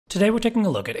Today we're taking a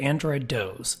look at Android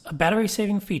Doze, a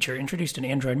battery-saving feature introduced in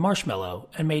Android Marshmallow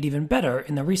and made even better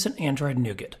in the recent Android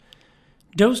Nougat.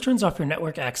 Doze turns off your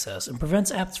network access and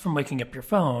prevents apps from waking up your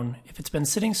phone if it's been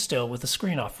sitting still with the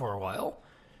screen off for a while.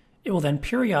 It will then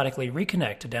periodically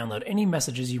reconnect to download any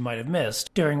messages you might have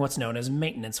missed during what's known as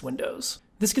maintenance windows.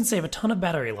 This can save a ton of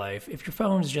battery life if your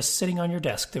phone is just sitting on your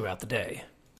desk throughout the day.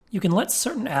 You can let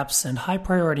certain apps send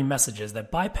high-priority messages that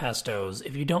bypass Doze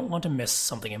if you don't want to miss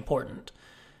something important.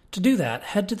 To do that,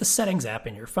 head to the Settings app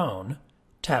in your phone,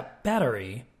 tap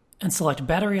Battery, and select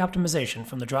Battery Optimization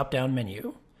from the drop-down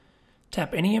menu.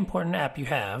 Tap any important app you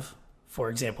have, for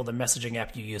example the messaging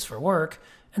app you use for work,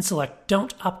 and select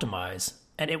Don't Optimize,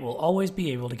 and it will always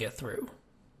be able to get through.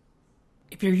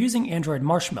 If you're using Android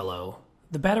Marshmallow,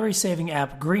 the battery-saving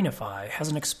app Greenify has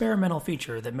an experimental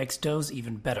feature that makes Doze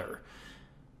even better.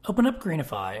 Open up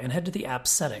Greenify and head to the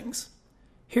app's settings.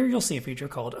 Here you'll see a feature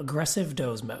called Aggressive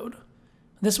Doze Mode.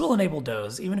 This will enable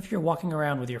Doze even if you're walking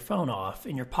around with your phone off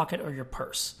in your pocket or your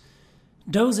purse.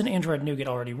 Doze in Android Nougat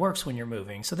already works when you're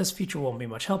moving, so this feature won't be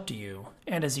much help to you,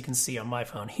 and as you can see on my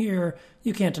phone here,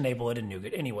 you can't enable it in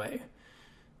Nougat anyway.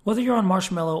 Whether you're on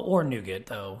Marshmallow or Nougat,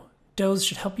 though, Doze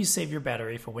should help you save your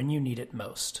battery for when you need it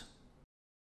most.